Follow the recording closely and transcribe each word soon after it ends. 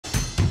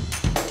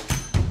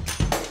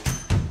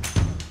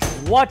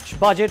Watch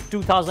Budget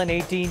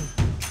 2018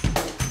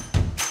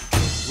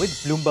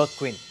 with Bloomberg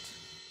Quint.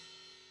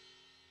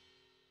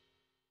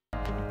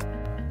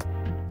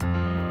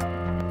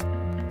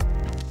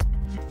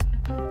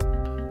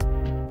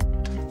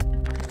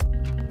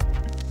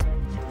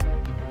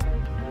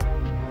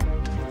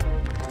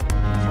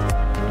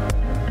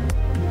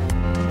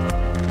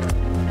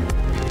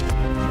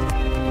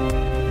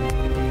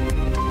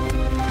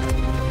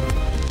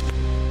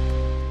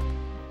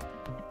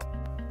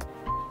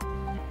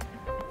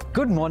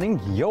 Good morning,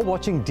 you're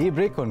watching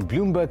Daybreak on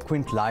Bloomberg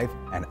Quint Live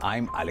and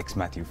I'm Alex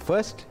Matthew.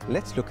 First,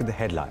 let's look at the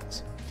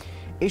headlines.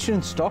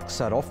 Asian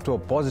stocks are off to a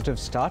positive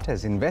start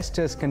as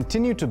investors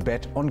continue to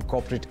bet on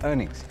corporate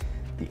earnings.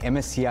 The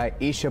MSCI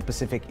Asia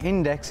Pacific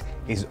Index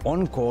is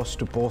on course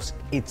to post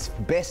its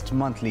best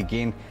monthly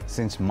gain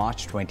since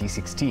March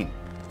 2016.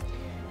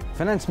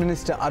 Finance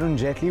Minister Arun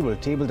Jaitley will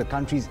table the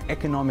country's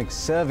economic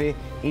survey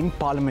in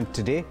Parliament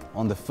today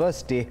on the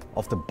first day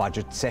of the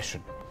budget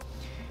session.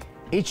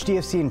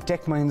 HDFC and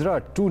Tech Mahindra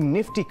are two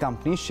nifty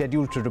companies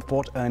scheduled to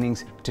report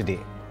earnings today.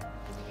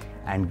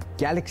 And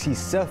Galaxy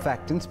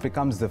Surfactants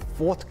becomes the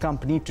fourth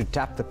company to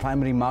tap the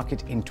primary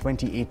market in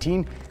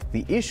 2018.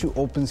 The issue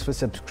opens for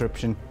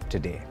subscription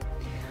today.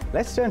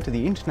 Let's turn to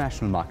the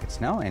international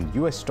markets now, and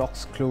US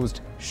stocks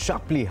closed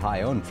sharply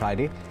higher on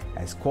Friday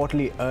as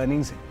quarterly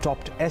earnings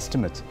topped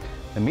estimates.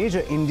 The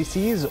major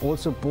indices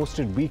also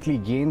posted weekly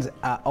gains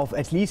of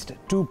at least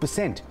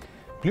 2%.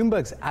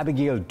 Bloomberg's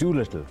Abigail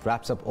Doolittle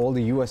wraps up all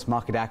the U.S.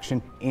 market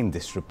action in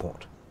this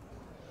report.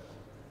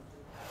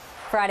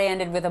 Friday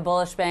ended with a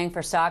bullish bang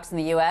for stocks in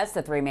the U.S.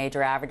 The three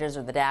major averages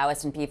are the Dow,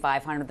 S&P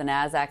 500, the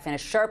Nasdaq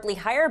finished sharply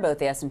higher. Both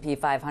the S&P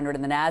 500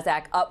 and the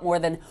Nasdaq up more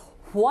than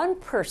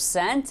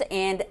 1%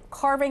 and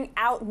carving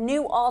out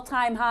new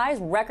all-time highs,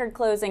 record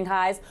closing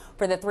highs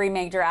for the three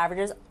major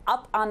averages,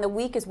 up on the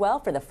week as well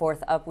for the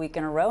fourth up week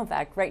in a row. In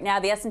fact, right now,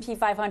 the S&P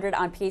 500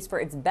 on pace for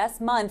its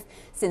best month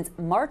since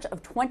March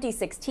of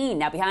 2016.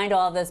 Now, behind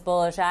all of this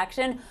bullish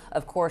action,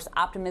 of course,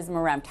 optimism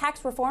around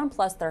tax reform,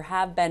 plus there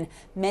have been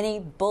many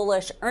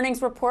bullish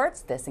earnings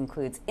reports. This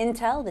includes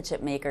Intel. The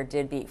chip maker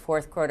did beat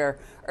fourth quarter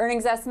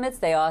earnings estimates.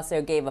 They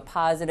also gave a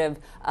positive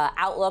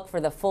outlook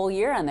for the full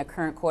year and the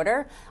current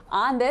quarter.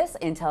 On this,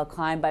 Intel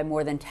climbed by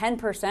more than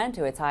 10%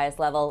 to its highest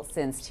level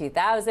since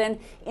 2000,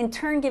 in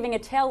turn giving a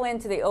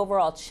tailwind to the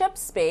overall chip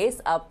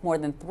space, up more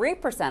than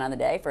 3% on the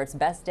day for its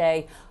best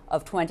day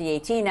of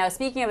 2018. Now,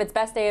 speaking of its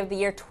best day of the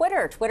year,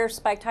 Twitter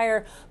spiked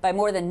higher by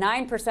more than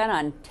 9%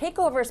 on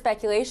takeover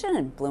speculation.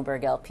 And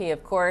Bloomberg LP,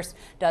 of course,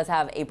 does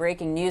have a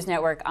breaking news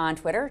network on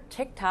Twitter,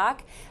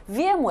 TikTok.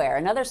 VMware,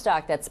 another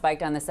stock that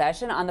spiked on the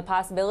session on the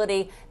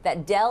possibility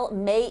that Dell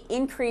may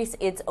increase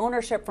its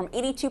ownership from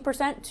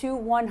 82% to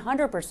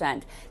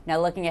 100%. Now,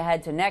 looking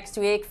ahead to next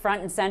week,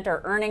 front and center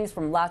earnings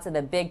from lots of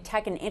the big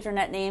tech and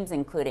internet names,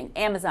 including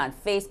Amazon,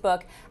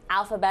 Facebook,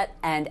 Alphabet,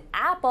 and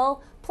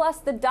Apple, plus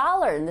the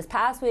dollar. In this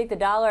past week, the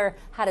dollar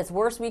had its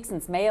worst week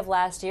since May of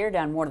last year,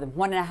 down more than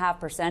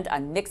 1.5%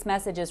 on mixed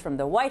messages from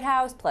the White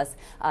House, plus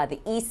the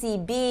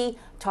ECB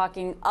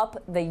talking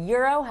up the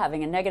euro,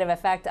 having a negative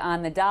effect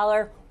on the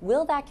dollar.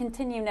 Will that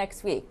continue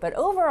next week? But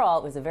overall,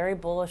 it was a very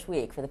bullish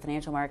week for the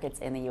financial markets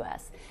in the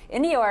U.S.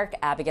 In New York,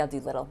 Abigail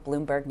Doolittle,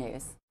 Bloomberg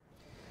News.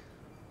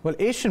 Well,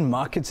 Asian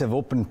markets have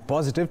opened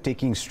positive,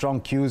 taking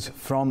strong cues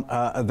from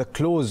the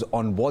close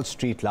on Wall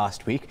Street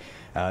last week.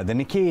 The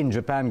Nikkei in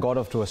Japan got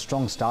off to a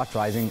strong start,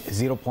 rising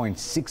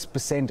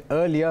 0.6%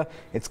 earlier.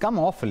 It's come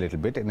off a little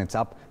bit and it's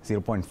up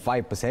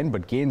 0.5%,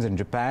 but gains in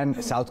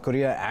Japan, South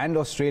Korea and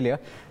Australia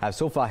have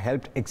so far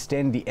helped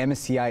extend the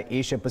MSCI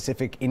Asia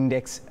Pacific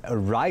Index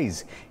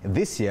rise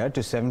this year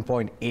to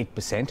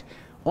 7.8%,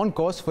 on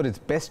course for its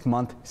best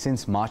month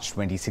since March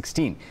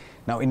 2016.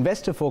 Now,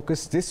 investor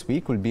focus this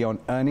week will be on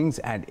earnings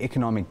and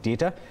economic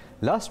data.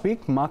 Last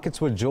week, markets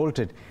were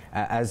jolted,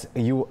 as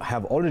you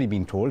have already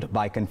been told,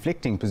 by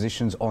conflicting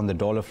positions on the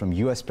dollar from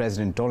US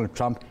President Donald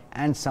Trump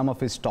and some of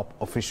his top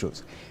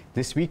officials.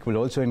 This week will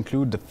also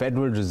include the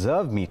Federal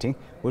Reserve meeting,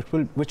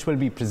 which will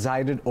be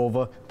presided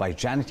over by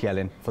Janet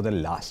Yellen for the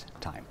last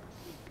time.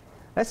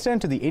 Let's turn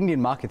to the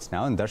Indian markets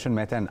now, and Darshan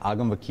Mehta and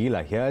Agam Vakil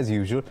are here as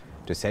usual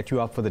to set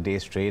you up for the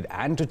day's trade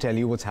and to tell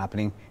you what's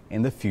happening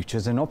in the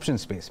futures and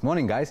options space.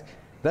 Morning, guys.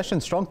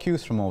 Darshan, strong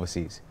cues from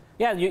overseas.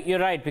 Yeah, you're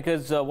right,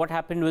 because what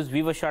happened was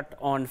we were shut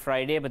on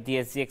Friday, but the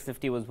SGX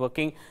Nifty was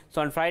working.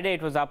 So on Friday,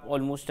 it was up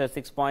almost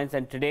 6 points,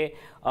 and today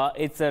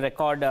it's a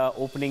record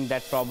opening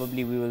that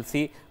probably we will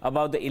see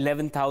about the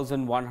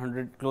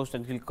 11,100 close,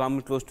 and will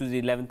come close to the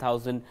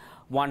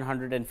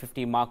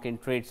 11,150 mark in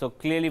trade. So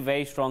clearly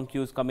very strong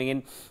cues coming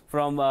in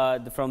from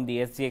the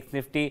SGX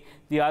Nifty.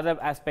 The other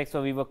aspects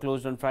were we were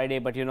closed on Friday,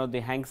 but you know,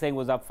 the Hang Seng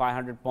was up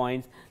 500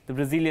 points. The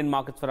Brazilian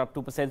markets were up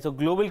 2%. So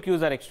global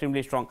cues are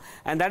extremely strong.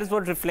 And that is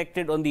what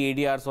reflected on the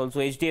ADRs also.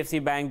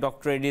 HDFC Bank,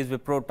 Dr. Reddy's,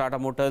 Wipro, Tata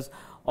Motors,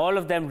 all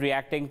of them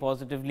reacting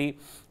positively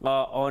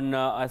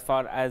as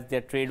far as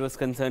their trade was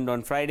concerned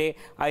on Friday.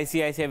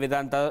 ICICI,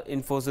 Vedanta,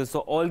 Infosys.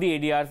 So all the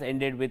ADRs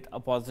ended with a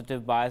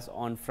positive bias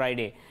on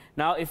Friday.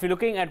 Now, if you're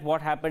looking at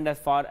what happened as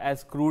far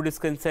as crude is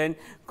concerned,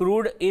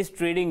 crude is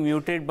trading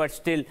muted, but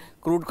still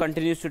crude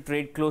continues to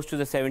trade close to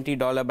the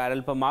 $70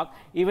 barrel per mark.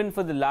 Even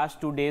for the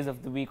last 2 days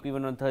of the week,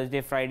 even on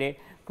Thursday, Friday,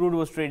 crude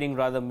was trading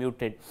rather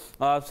muted.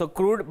 So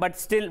crude, but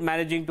still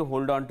managing to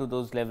hold on to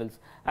those levels.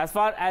 As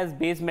far as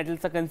base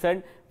metals are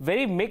concerned,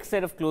 very mixed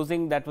set of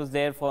closing that was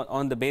there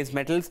on the base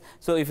metals.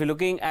 So if you're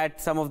looking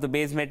at some of the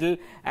base metal,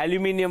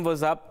 aluminium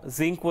was up,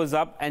 zinc was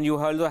up, and you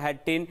also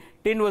had tin.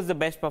 Tin was the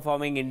best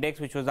performing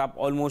index, which was up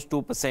almost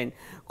 2%.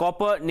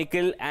 Copper,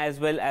 nickel, as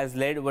well as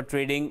lead were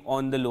trading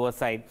on the lower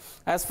side.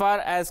 As far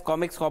as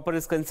COMEX copper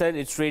is concerned,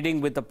 it's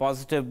trading with a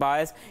positive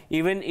bias.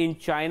 Even in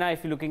China,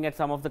 if you're looking at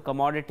some of the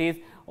commodities,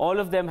 all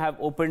of them have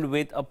opened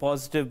with a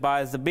positive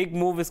bias. The big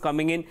move is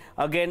coming in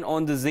again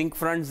on the zinc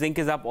front. Zinc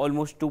is up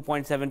almost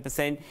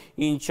 2.7%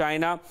 in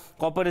China.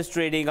 Copper is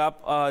trading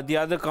up. The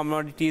other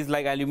commodities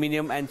like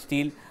aluminium and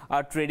steel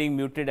are trading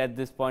muted at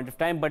this point of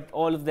time, but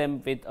all of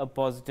them with a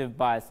positive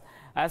bias.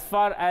 As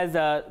far as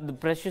the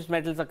precious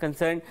metals are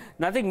concerned,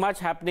 nothing much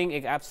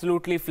happening,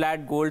 absolutely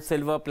flat. Gold,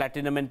 silver,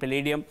 platinum and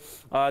palladium,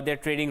 they're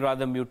trading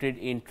rather muted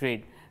in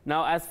trade.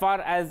 Now, as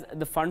far as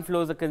the fund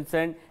flows are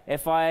concerned,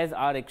 FIIs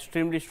are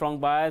extremely strong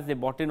buyers. They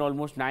bought in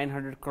almost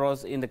 900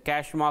 crores in the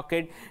cash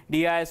market.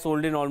 DIs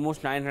sold in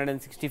almost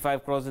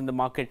 965 crores in the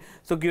market.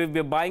 So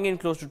we're buying in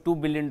close to $2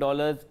 billion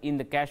in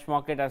the cash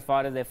market as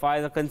far as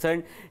FIIs are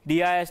concerned.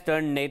 DIs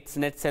turned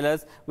net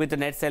sellers with a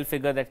net sell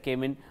figure that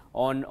came in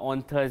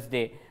on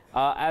Thursday.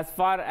 As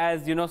far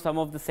as some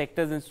of the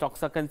sectors and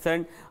stocks are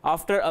concerned,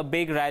 after a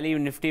big rally,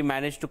 Nifty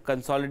managed to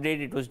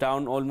consolidate. It was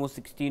down almost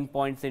 16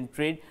 points in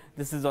trade.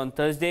 This is on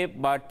Thursday,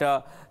 but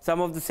some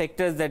of the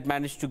sectors that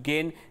managed to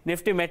gain,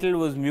 Nifty Metal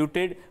was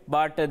muted,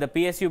 but the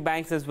PSU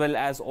banks as well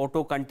as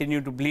auto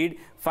continued to bleed.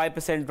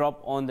 5%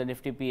 drop on the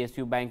Nifty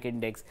PSU bank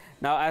index.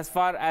 Now, as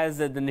far as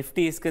the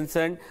Nifty is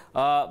concerned,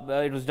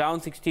 it was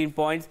down 16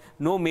 points.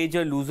 No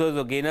major losers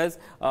or gainers,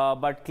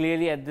 but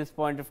clearly at this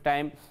point of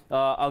time,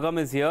 Agam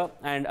is here.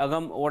 And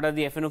Agam, what are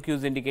the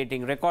FNOQs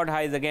indicating? Record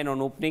highs again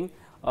on opening.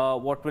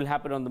 What will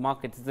happen on the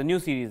markets? It's a new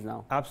series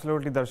now.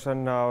 Absolutely,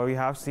 Darshan. We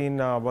have seen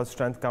what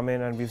strength come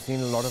in, and we've seen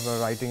a lot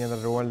of writing in the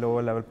lower and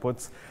lower level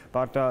puts.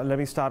 But let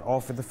me start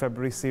off with the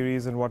February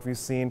series and what we've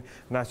seen.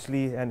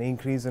 Naturally, an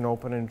increase in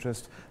open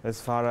interest as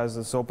far as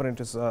this open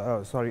interest,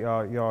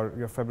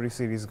 your February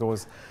series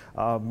goes.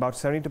 About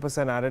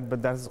 72% added,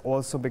 but that's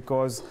also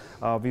because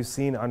we've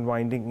seen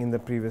unwinding in the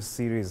previous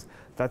series.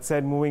 That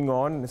said, moving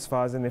on, as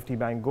far as the Nifty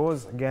Bank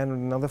goes, again,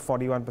 another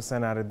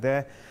 41% added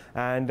there.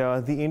 And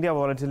the India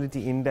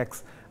Volatility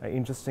Index,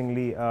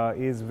 interestingly,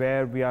 is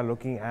where we are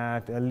looking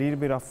at a little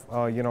bit of,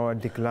 a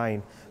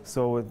decline.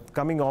 So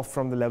coming off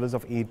from the levels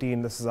of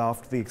 18, this is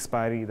after the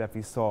expiry that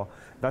we saw.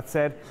 That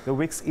said, the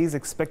VIX is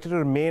expected to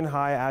remain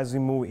high as we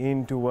move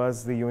in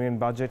towards the union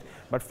budget.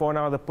 But for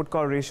now, the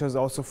put-call ratio has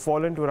also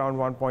fallen to around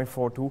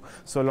 1.42.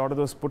 So a lot of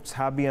those puts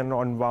have been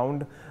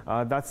unwound.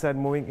 That said,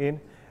 moving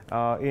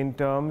in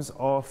terms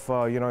of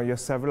your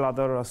several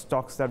other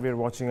stocks that we're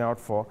watching out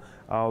for,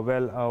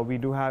 we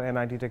do have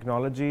NIT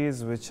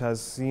Technologies, which has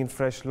seen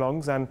fresh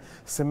longs, and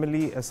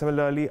similarly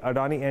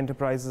Adani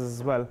Enterprises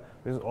as well,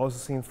 which has also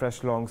seen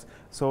fresh longs.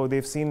 So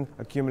they've seen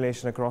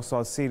accumulation across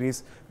all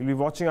series. We'll be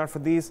watching out for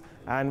these,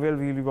 and we'll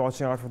be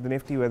watching out for the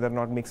Nifty, whether or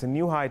not it makes a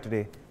new high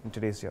today in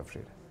today's day of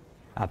trade.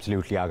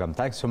 Absolutely, Agam.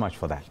 Thanks so much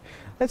for that.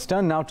 Let's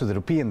turn now to the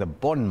rupee and the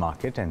bond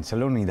market, and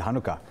Saloni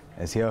Dhanuka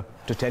is here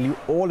to tell you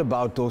all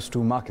about those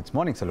two markets.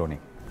 Morning, Saloni.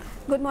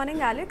 Good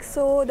morning, Alex.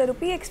 So the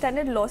rupee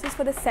extended losses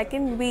for the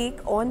second week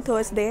on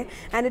Thursday,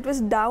 and it was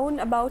down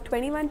about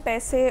 21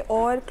 paise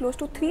or close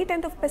to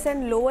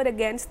 0.3% lower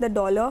against the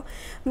dollar.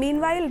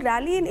 Meanwhile,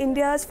 rally in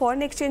India's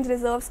foreign exchange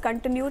reserves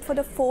continued for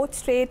the fourth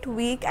straight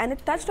week, and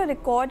it touched a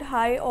record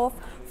high of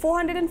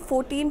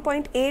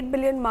 414.8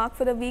 billion mark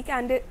for the week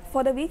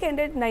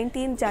ended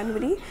 19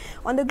 January.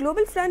 On the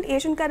global front,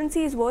 Asian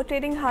currencies were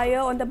trading higher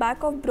on the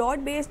back of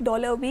broad-based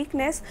dollar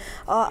weakness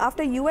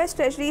after US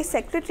Treasury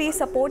Secretary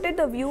supported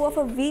the view of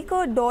a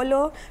weaker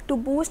dollar to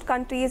boost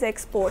countries'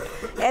 export.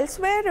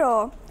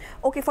 Elsewhere,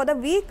 for the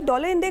week,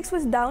 dollar index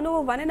was down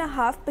over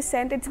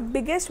 1.5%, its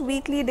biggest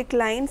weekly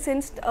decline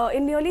since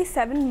in nearly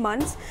 7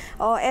 months.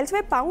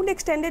 Elsewhere, pound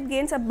extended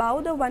gains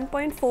above the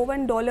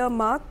 $1.41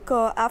 mark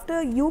after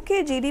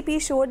UK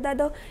GDP showed that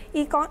the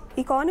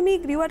economy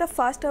grew at a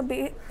faster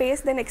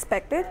pace than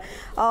expected.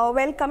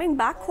 While coming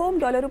back home,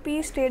 dollar rupee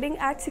is trading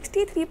at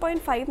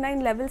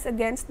 63.59 levels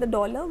against the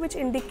dollar, which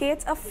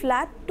indicates a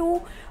flat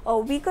to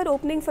weaker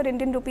opening for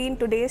Indian rupee in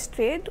today's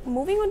trade.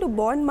 Moving on to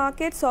bond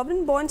market,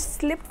 sovereign bonds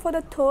slipped for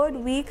the third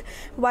week,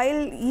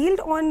 while yield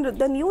on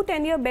the new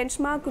 10-year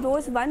benchmark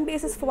rose 1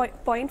 basis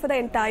point for the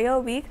entire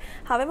week.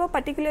 However,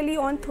 particularly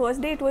on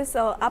Thursday, it was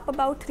up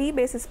about 3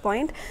 basis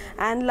points.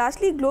 And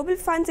lastly, global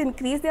funds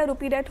increased their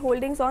rupee debt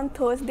holdings on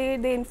Thursday.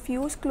 They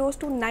infused close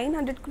to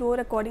 900 crore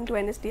according to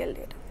NSDL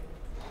data.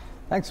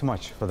 Thanks so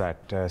much for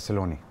that,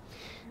 Saloni.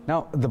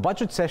 Now, the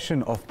budget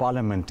session of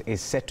Parliament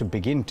is set to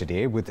begin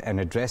today with an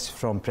address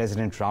from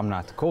President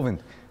Ramnath Kovind.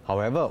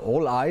 However,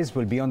 all eyes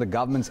will be on the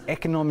government's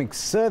economic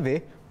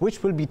survey,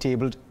 which will be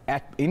tabled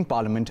in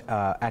Parliament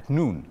at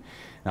noon.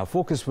 Now,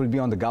 focus will be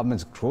on the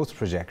government's growth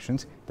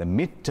projections. The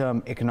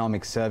mid-term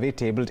economic survey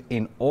tabled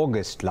in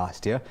August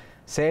last year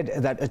said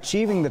that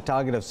achieving the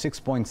target of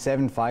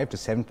 6.75 to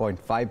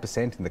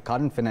 7.5% in the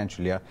current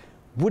financial year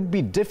would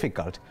be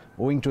difficult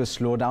owing to a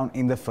slowdown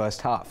in the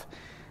first half.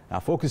 Now,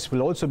 focus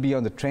will also be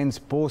on the trends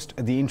post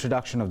the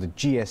introduction of the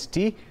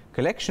GST.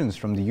 Collections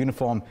from the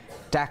Uniform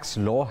Tax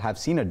Law have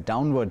seen a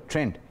downward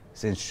trend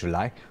since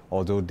July,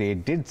 although they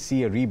did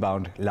see a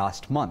rebound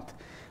last month.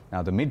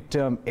 Now, the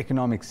mid-term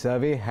economic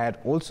survey had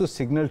also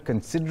signaled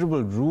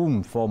considerable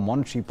room for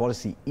monetary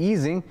policy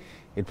easing.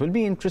 It will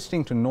be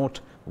interesting to note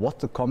what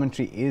the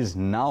commentary is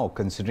now,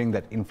 considering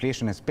that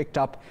inflation has picked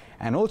up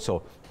and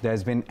also there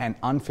has been an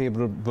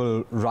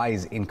unfavorable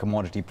rise in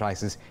commodity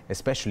prices,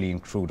 especially in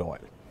crude oil.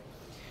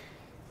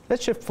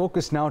 Let's shift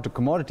focus now to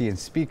commodity and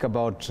speak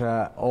about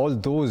all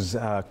those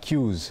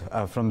cues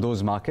from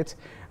those markets.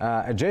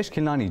 Jayesh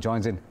Khilnani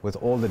joins in with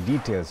all the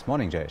details.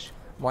 Morning, Jayesh.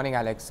 Morning,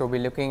 Alex. So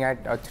we're looking at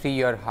a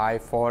 3-year high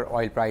for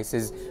oil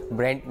prices.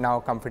 Brent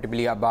now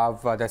comfortably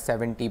above the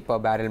 70 per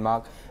barrel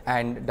mark,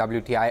 and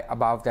WTI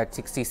above that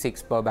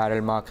 66 per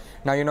barrel mark.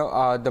 Now, you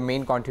know, the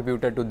main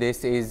contributor to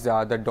this is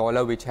the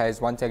dollar, which has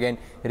once again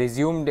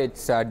resumed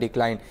its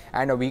decline,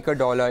 and a weaker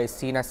dollar is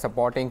seen as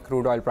supporting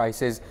crude oil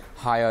prices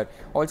higher.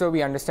 Also,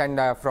 we understand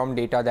from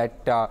data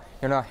that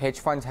you know, hedge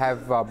funds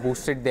have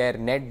boosted their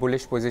net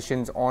bullish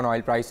positions on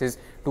oil prices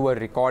to a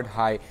record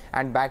high,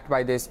 and backed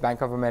by this,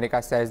 Bank of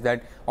America says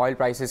that oil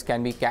prices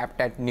can be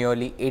capped at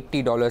nearly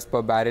 $80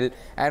 per barrel,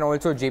 and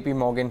also JP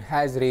Morgan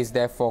has raised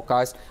their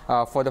forecast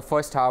for the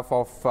first half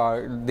of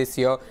this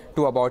year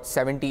to about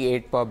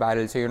 78 per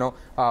barrel. So, you know,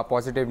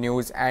 positive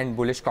news and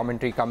bullish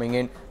commentary coming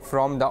in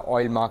from the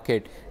oil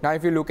market. Now,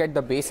 if you look at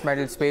the base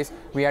metal space,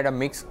 we had a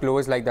mixed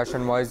close, like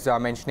Darshan was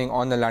mentioning,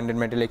 on the London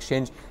Metal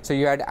Exchange. So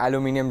you had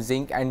aluminium,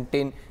 zinc and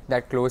tin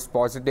that closed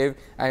positive.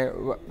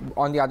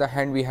 On the other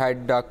hand, we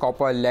had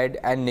copper, lead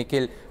and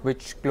nickel,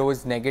 which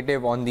closed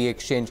negative on the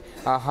exchange.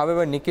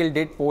 However, nickel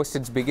did post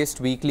its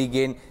biggest weekly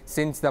gain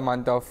since the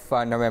month of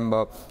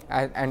November.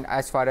 And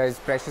as far as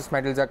precious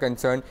metals are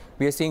concerned,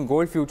 we are seeing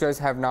gold futures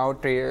have now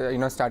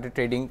started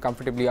trading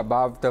comfortably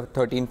above the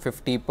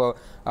 1350 per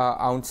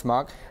ounce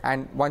mark.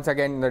 And once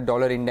again, the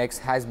dollar index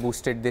has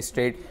boosted this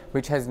trade,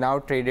 which has now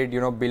traded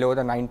below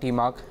the 90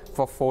 mark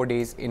for 4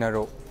 days in a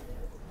row.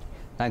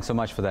 Thanks so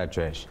much for that,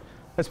 Jayesh.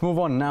 Let's move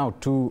on now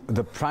to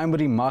the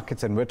primary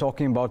markets, and we're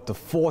talking about the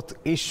fourth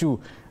issue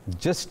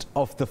just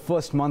of the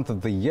first month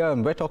of the year,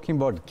 and we're talking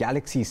about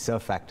Galaxy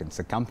Surfactants.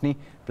 The company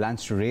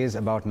plans to raise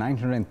about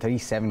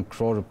 937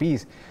 crore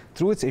rupees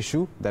through its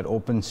issue that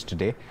opens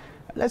today.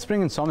 Let's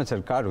bring in Somit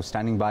Sarkar, who's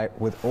standing by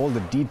with all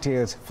the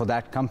details for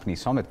that company.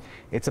 Somit,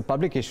 it's a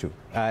public issue,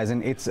 as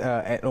in it's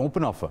an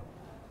open offer.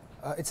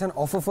 It's an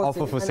offer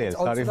for sale. It's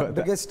also the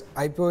biggest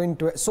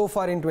IPO so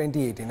far in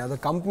 2018. Now, the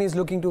company is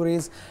looking to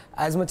raise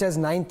as much as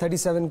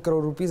 937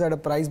 crore rupees at a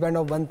price band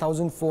of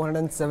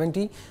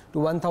 1,470 to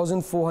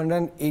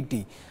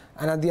 1,480.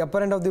 And at the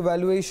upper end of the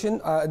valuation,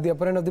 the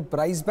upper end of the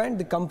price band,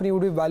 the company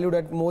would be valued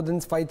at more than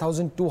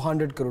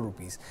 5,200 crore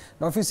rupees.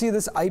 Now, if you see,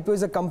 this IPO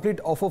is a complete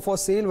offer for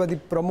sale, where the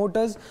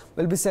promoters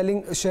will be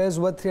selling shares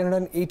worth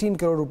 318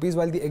 crore rupees,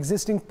 while the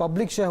existing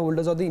public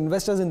shareholders or the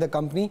investors in the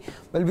company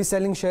will be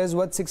selling shares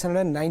worth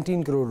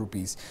 619 crore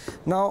rupees.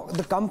 Now,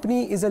 the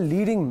company is a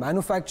leading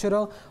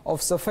manufacturer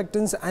of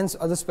surfactants and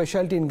other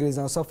specialty ingredients.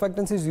 Now,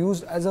 surfactants is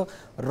used as a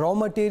raw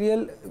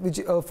material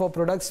for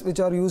products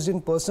which are used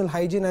in personal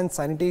hygiene and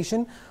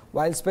sanitation,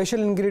 while special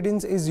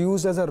ingredients is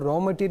used as a raw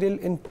material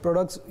in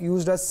products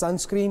used as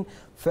sunscreen,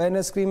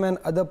 fairness cream and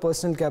other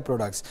personal care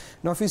products.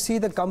 Now, if you see,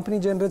 the company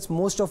generates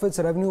most of its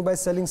revenue by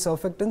selling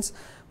surfactants,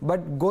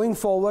 but going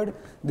forward,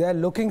 they are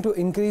looking to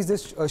increase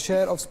this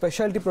share of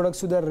specialty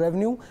products to their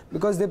revenue,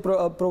 because they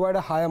provide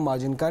a higher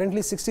margin. Currently,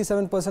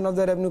 67% of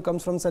their revenue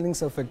comes from selling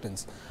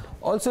surfactants.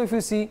 Also, if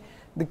you see,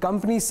 the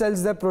company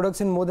sells their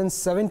products in more than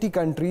 70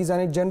 countries,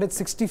 and it generates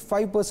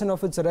 65%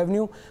 of its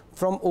revenue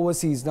from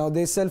overseas. Now,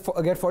 they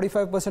get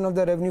 45% of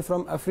their revenue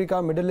from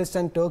Africa, Middle East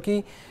and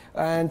Turkey,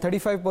 and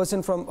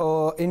 35% from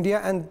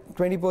India, and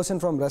 20%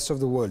 from rest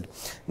of the world.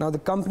 Now, the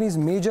company's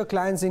major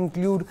clients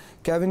include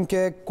Kevin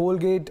Care,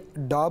 Colgate,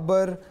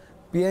 Dabur,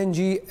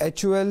 P&G,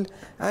 HUL,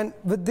 and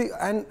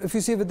if you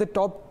see, with the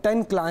top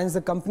 10 clients,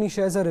 the company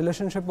shares a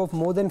relationship of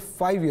more than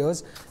 5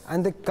 years,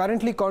 and they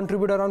currently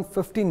contribute around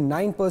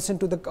 59%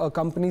 to the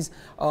company's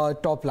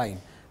top line.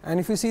 And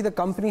if you see, the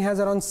company has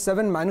around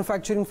 7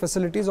 manufacturing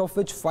facilities, of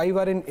which 5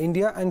 are in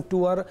India and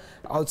 2 are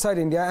outside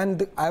India, and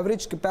the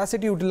average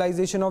capacity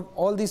utilization of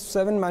all these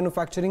 7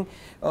 manufacturing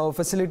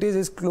facilities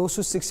is close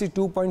to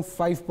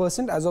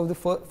 62.5% as of the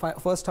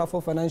first half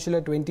of financial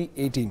year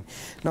 2018.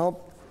 Now,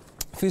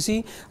 If you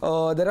see,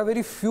 there are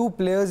very few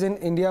players in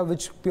India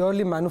which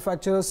purely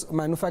manufacture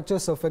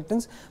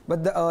surfactants,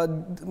 but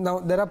now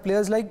there are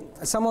players like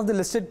some of the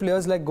listed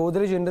players like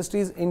Godrej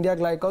Industries, India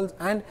Glycols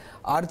and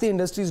Aarti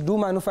Industries do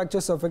manufacture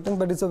surfactants,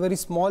 but it's a very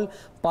small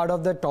part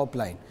of the top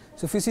line.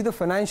 So if you see the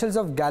financials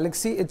of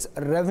Galaxy, its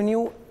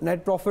revenue,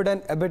 net profit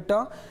and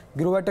EBITDA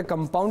grew at a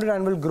compounded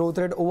annual growth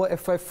rate over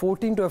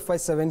FY14 to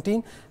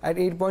FY17 at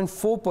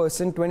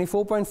 8.4%,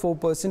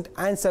 24.4%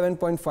 and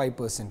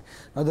 7.5%.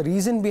 Now the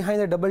reason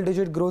behind the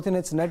double-digit growth in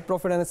its net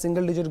profit and a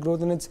single-digit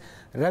growth in its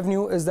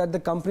revenue is that the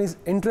company's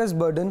interest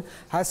burden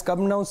has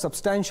come down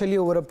substantially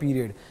over a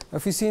period.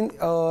 If you see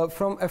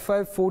from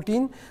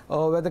FY14,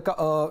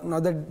 where now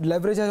the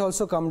leverage has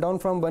also come down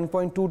from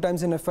 1.2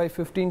 times in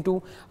FY15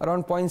 to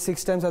around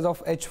 0.6 times as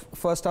of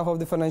first half of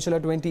the financial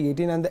year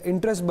 2018, and the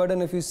interest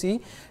burden, if you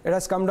see, it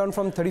has come down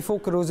from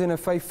 34 crores in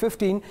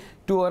FY15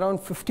 to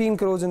around 15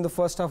 crores in the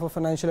first half of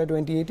financial year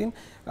 2018.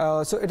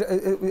 So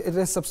it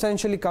has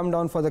substantially come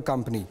down for the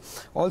company.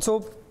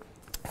 Also,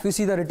 if you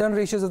see the return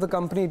ratios of the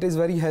company, it is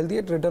very healthy.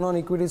 Return on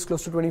equity is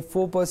close to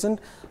 24%,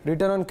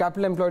 return on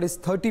capital employed is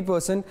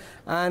 30%,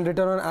 and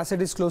return on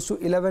asset is close to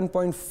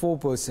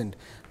 11.4%.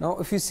 Now,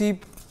 if you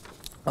see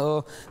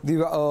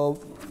the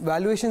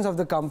valuations of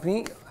the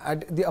company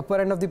at the upper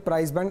end of the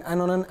price band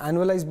and on an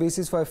annualized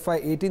basis for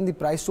FY18, the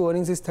price to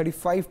earnings is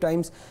 35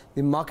 times,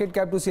 the market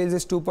cap to sales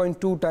is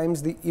 2.2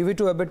 times, the EV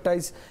to EBITDA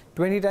is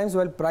 20 times,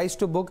 while price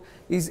to book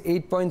is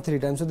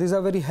 8.3 times. So these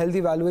are very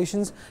healthy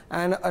valuations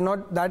and are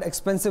not that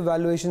expensive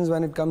valuations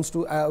when it comes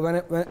to when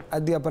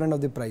at the upper end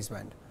of the price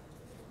band.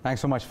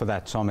 Thanks so much for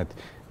that, Somit.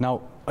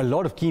 Now, a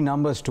lot of key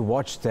numbers to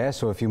watch there,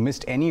 so if you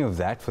missed any of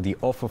that for the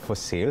offer for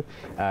sale,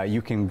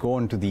 you can go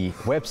onto the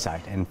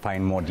website and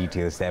find more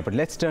details there. But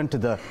let's turn to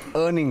the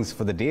earnings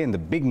for the day and the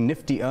big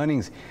nifty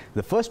earnings.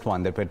 The first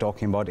one that we're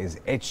talking about is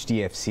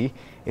HDFC.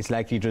 It's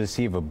likely to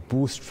receive a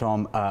boost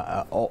from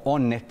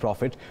on net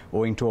profit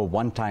owing to a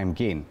one-time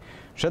gain.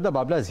 Shraddha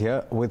Babla is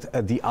here with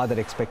the other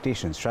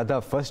expectations.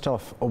 Shraddha, first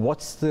off,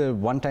 what's the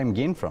one-time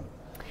gain from?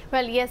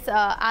 Well, yes,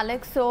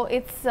 Alex, so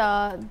it's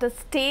the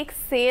stake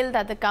sale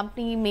that the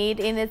company made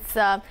in its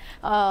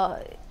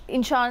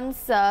insurance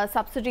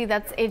subsidiary,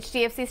 that's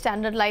HDFC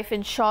Standard Life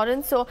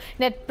Insurance. So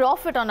net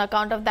profit on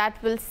account of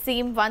that will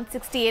seem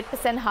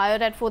 168%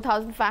 higher at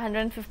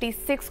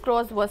 4,556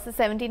 crores versus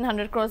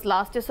 1,700 crores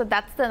last year. So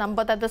that's the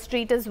number that the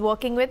street is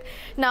working with.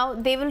 Now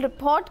they will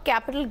report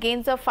capital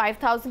gains of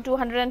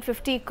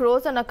 5,250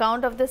 crores on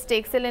account of the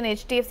stake sale in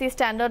HDFC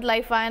Standard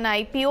Life via an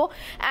IPO,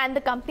 and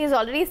the company has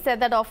already said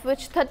that of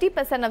which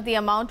 30% of the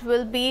amount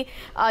will be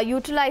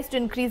utilized to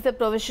increase the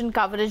provision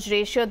coverage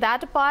ratio.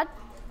 That apart,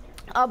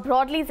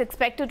 broadly is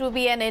expected to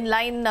be an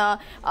inline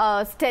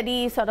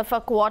steady sort of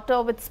a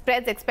quarter, with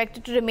spreads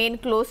expected to remain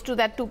close to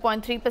that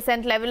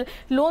 2.3% level.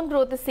 Loan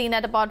growth is seen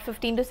at about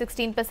 15 to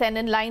 16%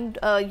 in line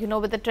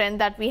with the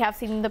trend that we have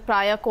seen in the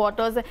prior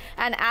quarters,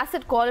 and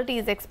asset quality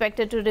is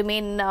expected to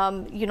remain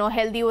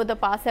healthy over the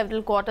past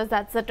several quarters.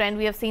 That's the trend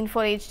we have seen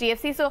for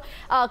HDFC. So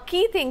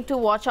key thing to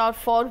watch out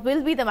for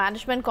will be the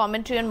management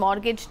commentary on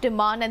mortgage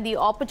demand and the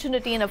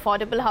opportunity in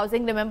affordable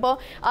housing. Remember,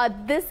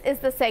 this is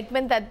the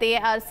segment that they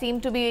seem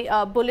to be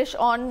bullish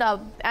on,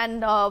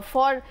 and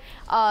for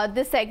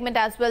this segment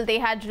as well, they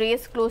had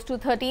raised close to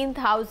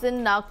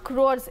 13,000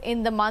 crores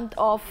in the month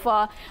of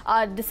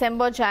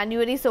December,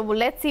 January. So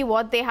let's see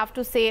what they have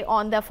to say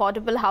on the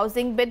affordable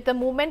housing bit. The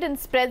movement in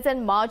spreads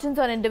and margins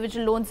on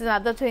individual loans is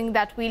another thing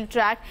that we'll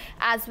track,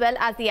 as well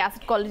as the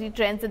asset quality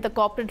trends in the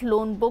corporate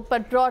loan book.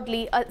 But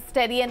broadly, a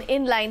steady and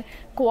inline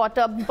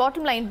quarter.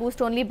 Bottom line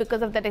boost only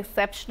because of that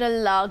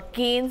exceptional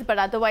gains, but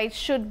otherwise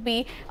should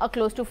be a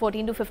close to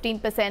 14 to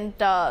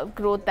 15%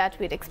 growth that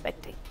we're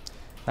expecting.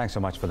 Thanks so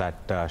much for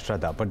that,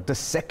 Shraddha. But the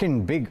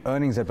second big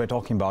earnings that we're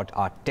talking about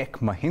are Tech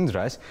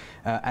Mahindras,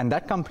 and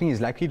that company is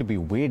likely to be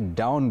weighed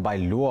down by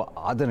lower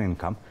other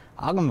income.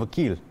 Agam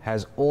Vakil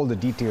has all the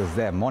details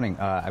there. Morning.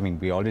 I mean,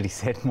 we already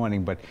said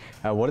morning, but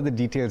what are the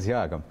details here,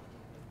 Agam?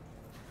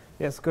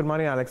 Yes, good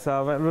morning, Alex.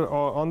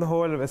 On the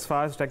whole, as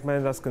far as Tech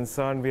Mahindra is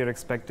concerned, we are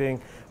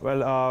expecting,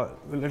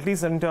 at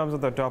least in terms of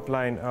the top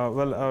line,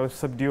 a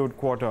subdued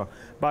quarter.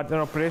 But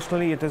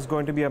operationally, it is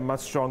going to be a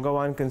much stronger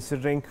one,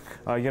 considering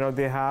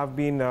they have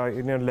been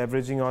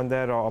leveraging on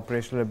their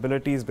operational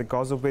abilities,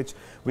 because of which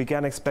we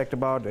can expect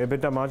about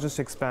EBITDA margins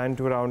to expand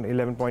to around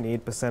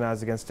 11.8%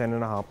 as against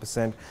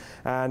 10.5%.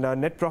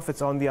 And net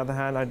profits, on the other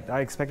hand, I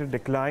expect a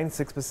decline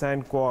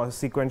 6%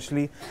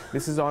 sequentially.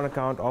 This is on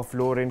account of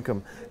lower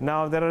income.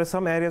 Now, there are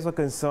some areas of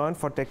concern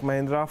for Tech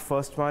Mahindra.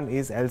 First one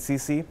is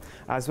LCC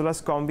as well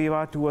as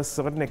Comviva to a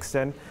certain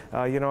extent.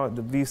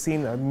 We've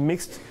seen a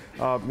mixed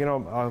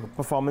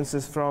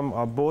performances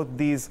from both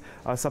these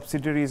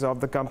subsidiaries of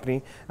the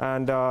company.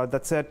 And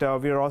that said,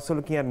 we are also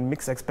looking at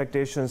mixed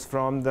expectations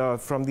from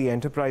the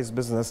enterprise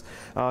business.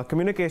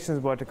 Communications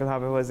vertical,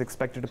 however, is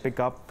expected to pick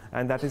up,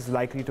 and that is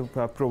likely to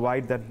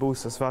provide that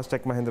boost as far as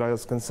Tech Mahindra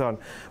is concerned.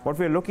 What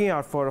we're looking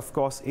out for, of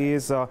course,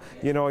 is the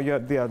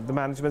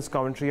management's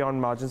commentary on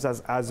margins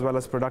as well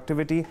as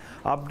productivity,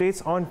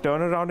 updates on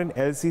turnaround in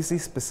LCC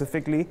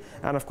specifically,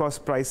 and of course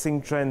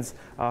pricing trends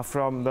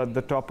from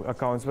the top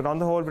accounts. But on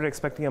the whole, we're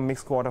expecting a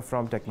mixed quarter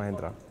from Tech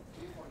Mahindra.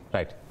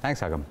 Right.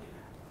 Thanks, Agam.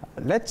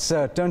 Let's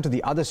turn to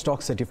the other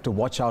stocks that you have to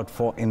watch out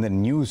for in the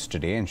news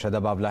today, and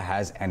Shraddha Babla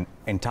has an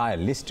entire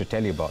list to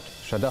tell you about.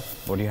 Shraddha,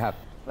 what do you have?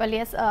 Well,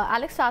 yes,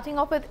 Alex, starting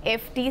off with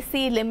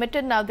FTC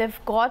Limited. Now, they've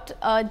got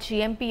a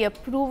GMP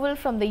approval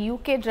from the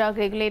UK drug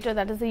regulator,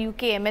 that is the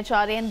UK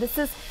MHRA, and this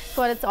is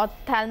for its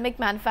ophthalmic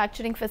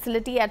manufacturing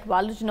facility at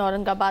Waluj,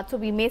 Aurangabad. So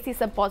we may see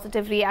some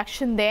positive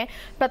reaction there.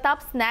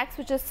 Pratap Snacks,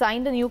 which has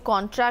signed a new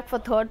contract for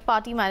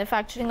third-party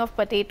manufacturing of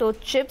potato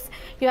chips.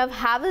 You have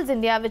Havells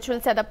India, which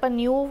will set up a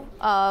new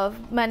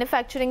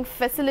manufacturing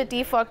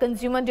facility for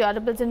consumer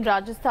durables in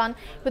Rajasthan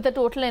with a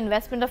total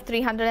investment of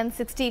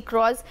 360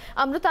 crores.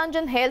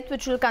 Amrutanjan Health,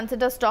 which will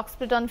consider stock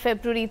split on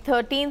February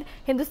 13th.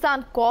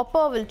 Hindustan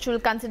Copper, which will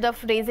consider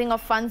raising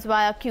of funds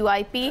via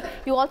QIP.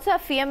 You also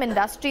have FM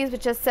Industries,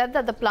 which has said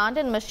that the plant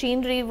and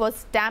machinery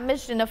was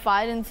damaged in a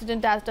fire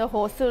incident at a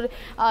Hosur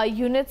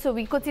unit. So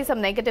we could see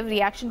some negative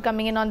reaction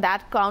coming in on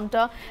that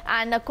counter.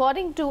 And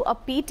according to a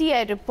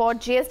PTI report,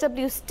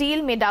 JSW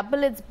Steel may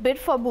double its bid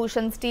for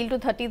Bhushan Steel to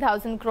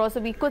 30,000 crores.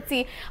 So we could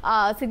see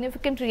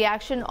significant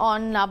reaction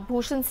on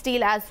Bhushan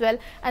Steel as well.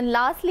 And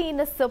lastly, in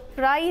a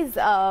surprise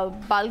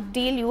bulk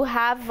deal, you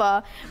have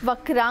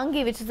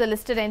Vakrangi, which is a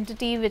listed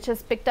entity which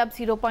has picked up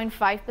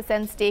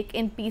 0.5% stake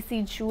in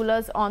PC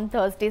Jewelers on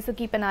Thursday. So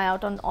keep an eye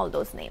out on all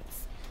those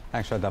names.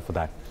 Thanks, Shraddha, for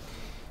that.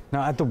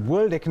 Now, at the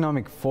World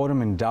Economic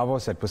Forum in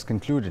Davos that was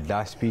concluded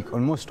last week,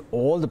 almost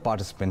all the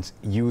participants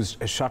used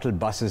shuttle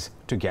buses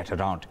to get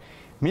around.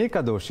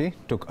 Milka Doshi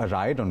took a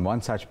ride on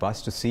one such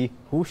bus to see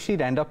who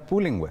she'd end up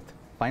pooling with.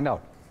 Find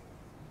out.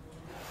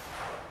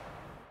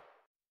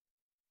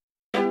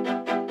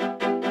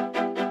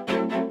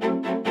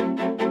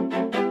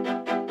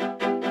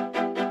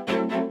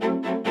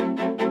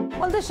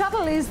 The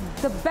shuttle is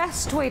the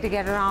best way to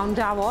get around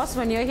Davos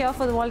when you're here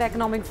for the World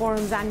Economic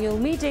Forum's annual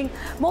meeting,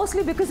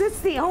 mostly because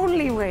it's the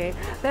only way.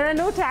 There are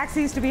no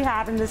taxis to be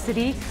had in the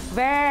city.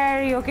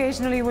 Very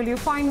occasionally will you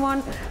find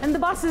one, and the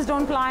buses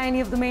don't ply any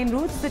of the main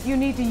routes that you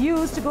need to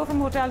use to go from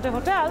hotel to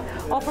hotel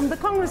or from the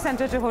Congress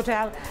Center to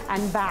hotel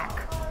and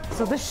back.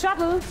 So the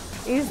shuttle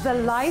is the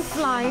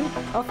lifeline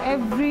of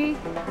every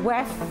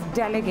WEF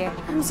delegate.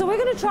 So we're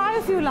going to try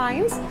a few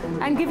lines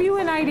and give you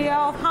an idea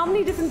of how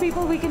many different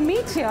people we can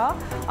meet here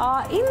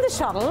in the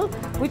shuttle,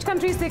 which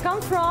countries they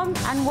come from,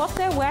 and what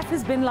their WEF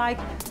has been like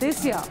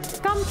this year.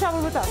 Come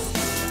travel with us.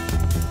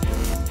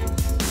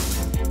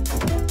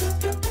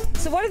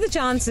 So what are the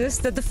chances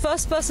that the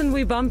first person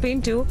we bump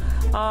into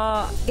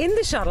in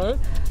the shuttle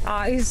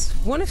is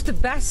one of the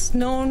best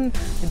known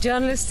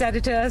journalists,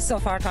 editors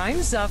of our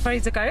times,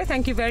 Farid Zakaria.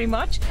 Thank you very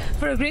much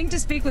for agreeing to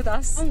speak with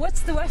us. What's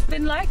the WEF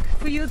been like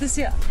for you this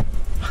year?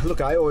 Look,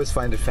 I always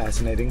find it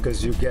fascinating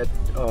because you get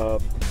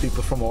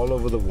people from all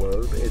over the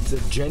world. It's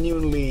a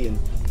genuinely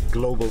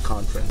global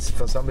conference.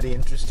 For somebody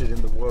interested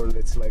in the world,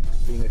 it's like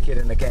being a kid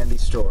in a candy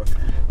store.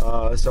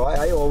 So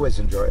I always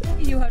enjoy it.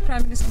 You heard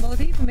Prime Minister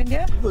Modi from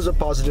India? It was a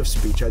positive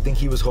speech. I think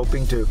he was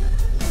hoping to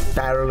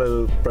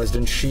parallel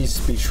President Xi's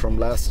speech from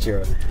last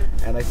year,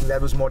 and I think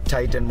that was more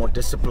tight and more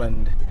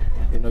disciplined.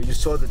 You know, you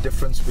saw the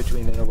difference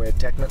between, in a way, a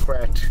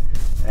technocrat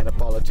and a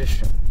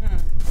politician,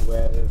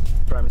 where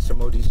Prime Minister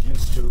Modi is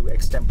used to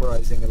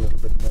extemporizing a little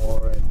bit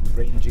more and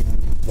ranging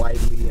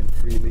widely and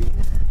freely.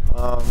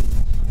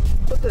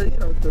 But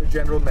the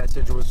general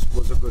message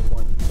was a good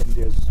one.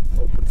 India's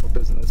open for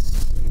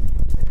business, and,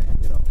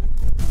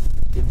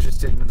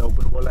 interested in an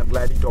open world. I'm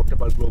glad he talked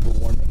about global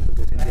warming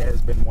because India has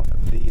been one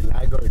of the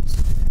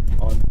laggards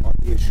on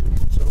the issue.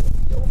 So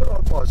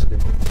overall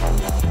positive.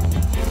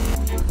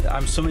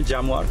 I'm Sumit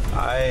Jamwar.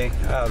 I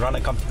run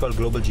a company called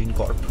Global Gene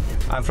Corp.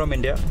 I'm from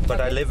India,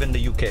 but I live in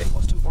the UK.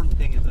 Most important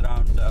thing is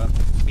around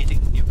meeting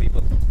new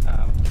people.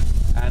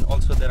 And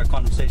also there are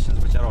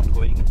conversations which are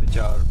ongoing, which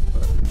are,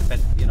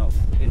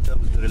 in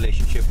terms of the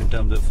relationship, in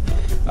terms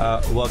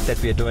of work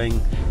that we are doing,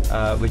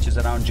 which is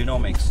around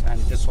genomics,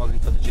 and just solving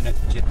for the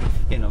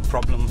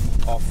problem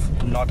of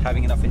not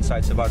having enough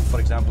insights about, for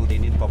example, the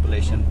Indian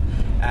population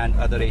and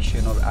other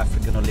Asian or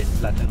African or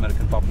Latin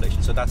American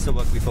population. So that's the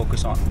work we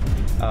focus on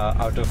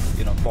out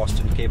of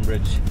Boston,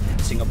 Cambridge,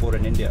 Singapore,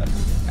 and India.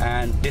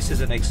 And this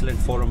is an excellent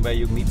forum where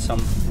you meet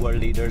some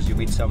world leaders, you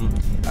meet some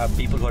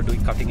people who are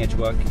doing cutting-edge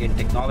work in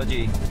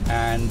technology,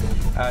 and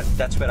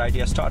that's where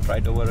ideas start,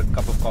 right, over a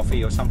cup of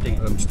coffee or something.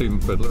 I'm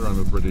Stephen Fiddler.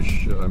 I'm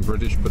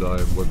British, but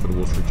I work for the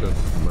Wall Street Journal,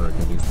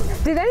 American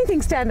newspaper. Did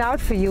anything stand out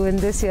for you in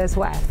this year's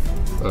WEF?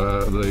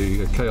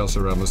 the chaos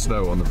around the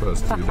snow on the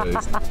first few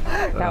days.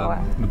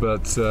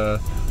 But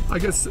I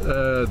guess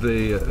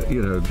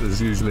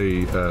there's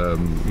usually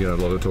a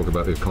lot of talk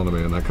about the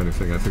economy and that kind of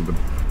thing. I think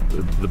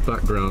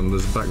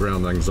there's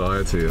background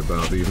anxiety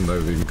about, even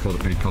though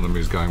the economy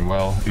is going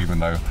well, even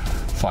though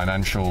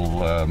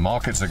financial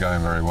markets are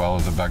going very well,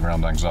 there's a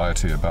background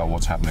anxiety about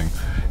what's happening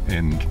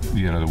in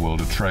the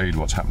world of trade,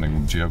 what's happening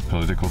with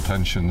geopolitical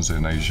tensions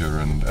in Asia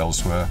and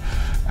elsewhere,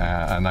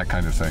 and that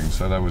kind of thing.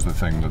 So that was the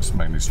thing that's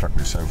mainly struck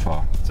me so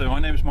far. So my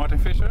name is Martin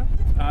Visser.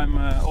 I'm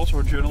also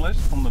a journalist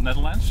from the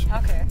Netherlands.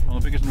 Okay. From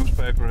the biggest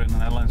newspaper in the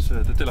Netherlands,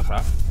 the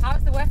Telegraaf.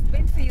 How's the weather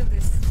been for you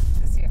this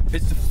year?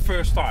 It's the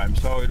first time,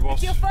 so it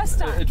was. It's your first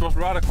time? It was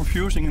rather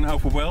confusing and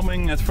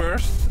overwhelming at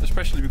first,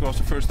 especially because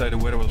the first day the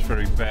weather was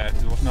very bad.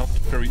 It was not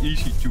very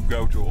easy to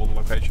go to all the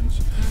locations,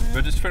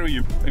 but it's very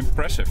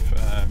impressive.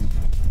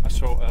 I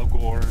saw Al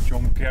Gore,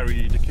 John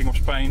Kerry, the King of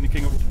Spain, the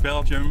King of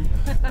Belgium,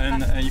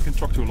 and you can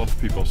talk to a lot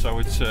of people. So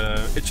it's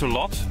a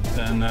lot,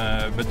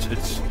 but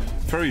it's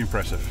very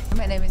impressive.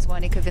 My name is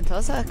Monica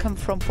Ventosa. I come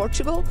from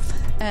Portugal,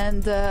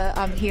 and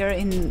I'm here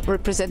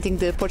representing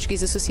the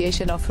Portuguese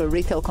Association of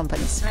Retail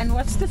Companies. And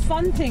what's the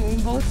fun thing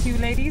both you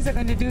ladies are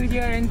going to do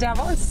here in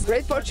Davos?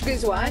 Great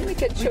Portuguese wine. We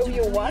can show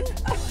you one.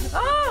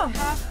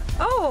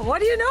 Oh, what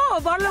do you know?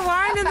 A bottle of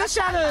wine in the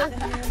shuttle.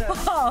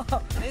 Oh,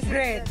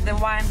 great. The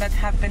wine that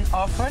have been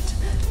offered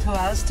to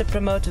us to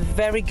promote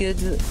very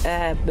good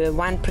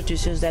wine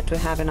producers that we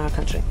have in our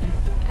country.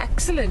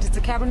 Excellent. It's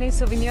a Cabernet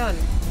Sauvignon.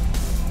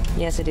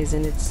 Yes, it is,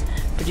 and it's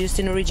produced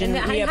in origin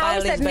nearby how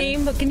is that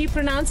Lisbon. name? Can you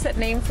pronounce that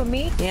name for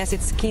me? Yes,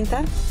 it's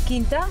Quinta.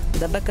 Quinta?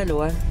 The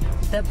Bacalhau.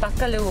 The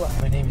Bacalhau.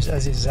 My name is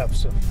Aziz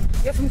Zapso.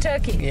 You're from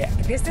Turkey? Yeah.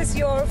 Is this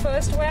your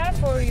first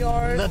WEF or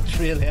your... Not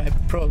really. I'm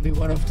probably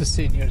one of the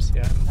seniors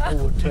here. I'm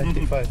over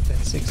 25,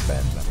 26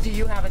 fan. Do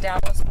you have a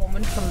Davos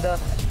moment from the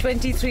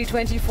 23,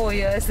 24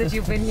 years that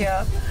you've been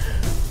here?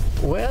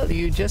 Well,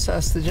 you just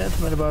asked the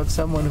gentleman about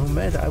someone who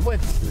met. I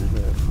went to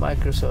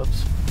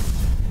Microsoft's.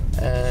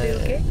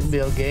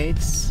 Bill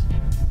Gates.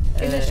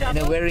 In a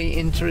shuttle? In a very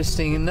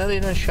interesting, not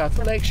in a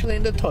shuttle, actually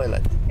in the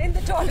toilet. In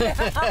the toilet?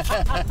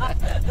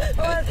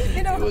 Well,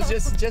 you know. It was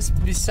just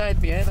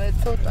beside me, and I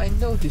thought, I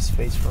know this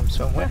face from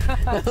somewhere.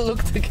 I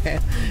looked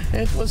again,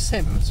 and it was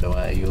him. So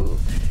you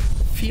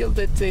feel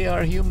that they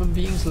are human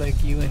beings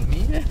like you and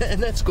me,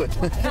 and that's good.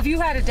 Have you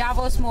had a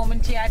Davos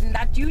moment yet? And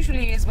that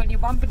usually is when you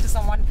bump into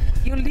someone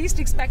you least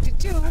expect it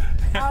to.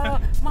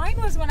 Mine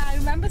was when I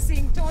remember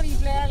seeing Tony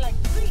Blair like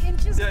 3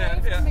 inches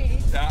away from me.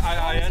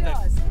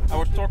 I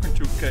was talking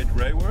to Kate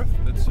Raworth,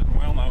 that's a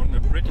well-known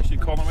British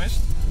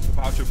economist,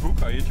 about her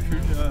book I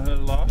interviewed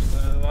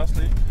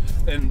lastly.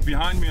 And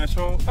behind me I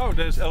saw,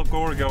 there's Al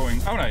Gore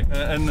going,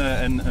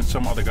 and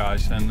some other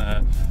guys, and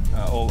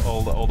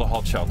all the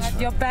hot shots. At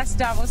your best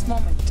Davos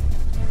moment?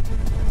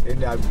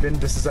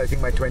 This is I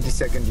think my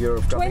 22nd year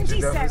of coming to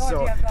Davos,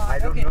 so I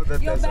don't know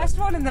that your best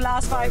one in the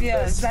last 5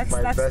 years. That's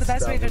the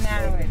best way to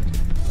narrow it.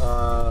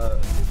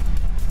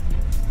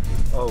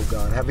 Oh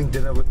God, having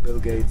dinner with Bill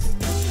Gates.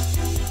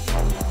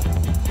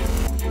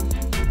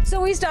 So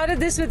we started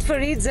this with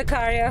Fareed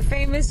Zakaria, a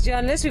famous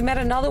journalist. We met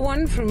another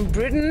one from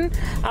Britain.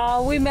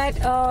 We met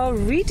a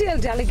retail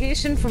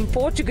delegation from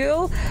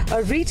Portugal,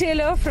 a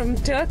retailer from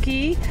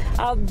Turkey,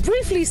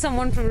 briefly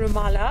someone from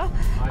Ramallah.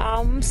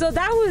 So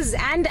that was,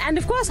 and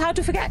of course, how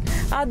to forget,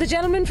 the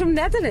gentleman from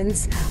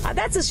Netherlands.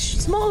 That's a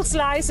small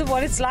slice of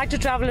what it's like to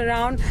travel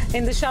around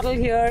in the shuttle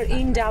here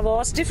in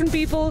Davos. Different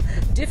people,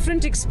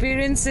 different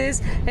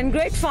experiences, and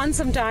great fun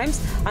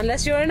sometimes,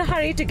 unless you're in a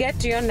hurry to get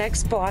to your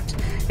next spot,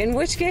 in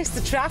which case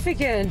the traffic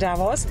here in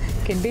Davos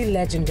can be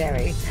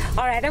legendary.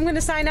 All right, I'm going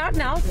to sign out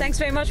now. Thanks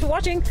very much for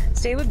watching.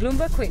 Stay with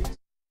Bloomberg Quint.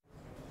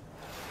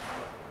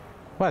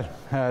 Well,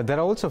 there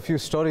are also a few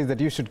stories that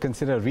you should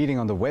consider reading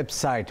on the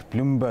website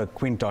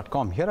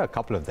bloombergquint.com. Here are a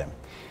couple of them.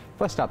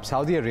 First up,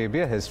 Saudi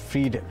Arabia has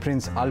freed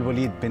Prince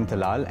Al-Walid bin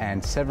Talal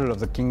and several of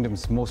the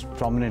kingdom's most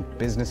prominent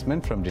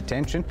businessmen from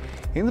detention.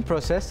 In the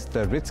process,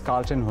 the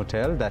Ritz-Carlton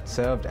hotel that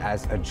served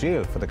as a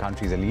jail for the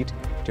country's elite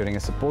during a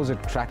supposed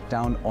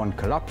crackdown on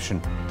corruption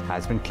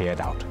has been cleared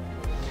out.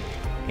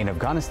 In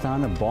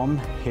Afghanistan, a bomb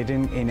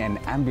hidden in an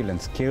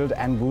ambulance killed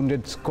and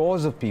wounded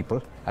scores of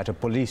people at a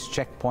police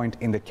checkpoint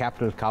in the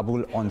capital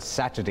Kabul on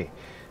Saturday.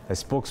 A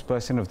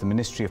spokesperson of the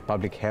Ministry of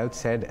Public Health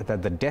said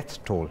that the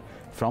death toll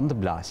from the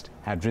blast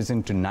had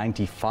risen to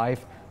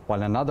 95,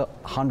 while another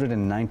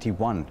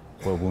 191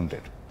 were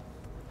wounded.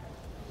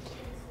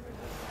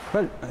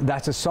 Well,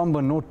 that's a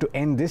somber note to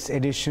end this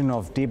edition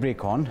of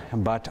Daybreak on,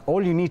 but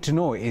all you need to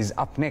know is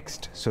up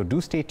next, so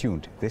do stay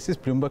tuned. This is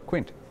Bloomberg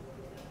Quint.